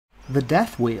The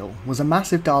Death Wheel was a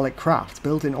massive Dalek craft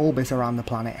built in orbit around the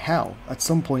planet Hell at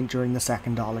some point during the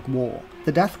Second Dalek War.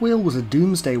 The Death Wheel was a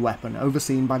doomsday weapon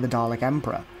overseen by the Dalek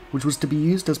Emperor, which was to be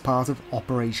used as part of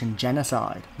Operation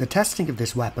Genocide. The testing of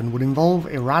this weapon would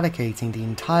involve eradicating the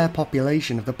entire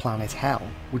population of the planet Hell,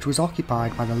 which was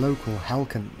occupied by the local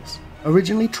Helkans.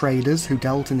 Originally traders who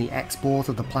dealt in the export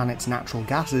of the planet's natural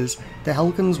gases, the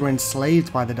Helkans were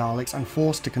enslaved by the Daleks and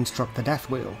forced to construct the Death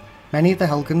Wheel. Many of the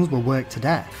Helkans were worked to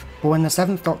death, but when the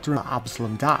Seventh Doctor and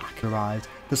Absalom Daak arrived,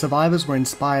 the survivors were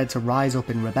inspired to rise up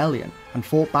in rebellion and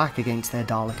fought back against their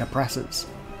Dalek oppressors.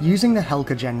 Using the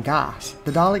Helkagen gas,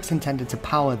 the Daleks intended to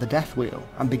power the Death Wheel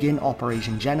and begin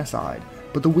Operation Genocide,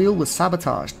 but the wheel was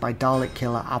sabotaged by Dalek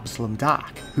killer Absalom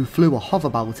Daak, who flew a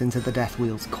hoverbout into the Death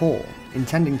Wheel's core,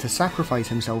 intending to sacrifice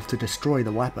himself to destroy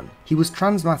the weapon. He was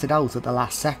transmatted out at the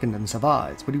last second and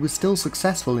survived, but he was still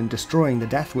successful in destroying the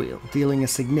Death Wheel, dealing a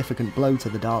significant blow to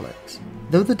the Daleks.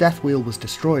 Though the Death Wheel was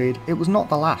destroyed, it was not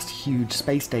the last huge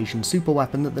space station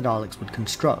superweapon that the Daleks would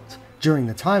construct. During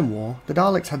the Time War, the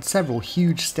Daleks had several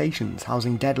huge stations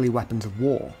housing deadly weapons of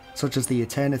war, such as the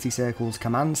Eternity Circle's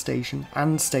Command Station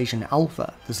and Station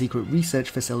Alpha, the secret research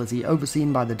facility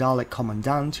overseen by the Dalek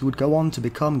Commandant who would go on to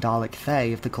become Dalek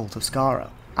Thay of the Cult of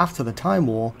Skara. After the Time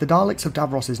War, the Daleks of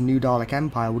Davros's new Dalek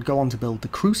Empire would go on to build the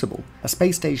Crucible, a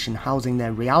space station housing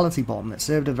their reality bomb that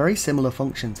served a very similar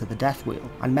function to the Death Wheel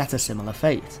and met a similar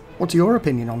fate. What's your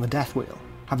opinion on the Death Wheel?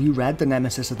 Have you read the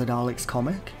Nemesis of the Daleks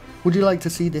comic? Would you like to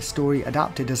see this story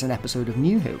adapted as an episode of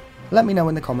New Who? Let me know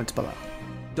in the comments below.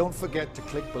 Don't forget to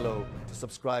click below to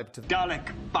subscribe to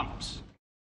Dalek Bumps.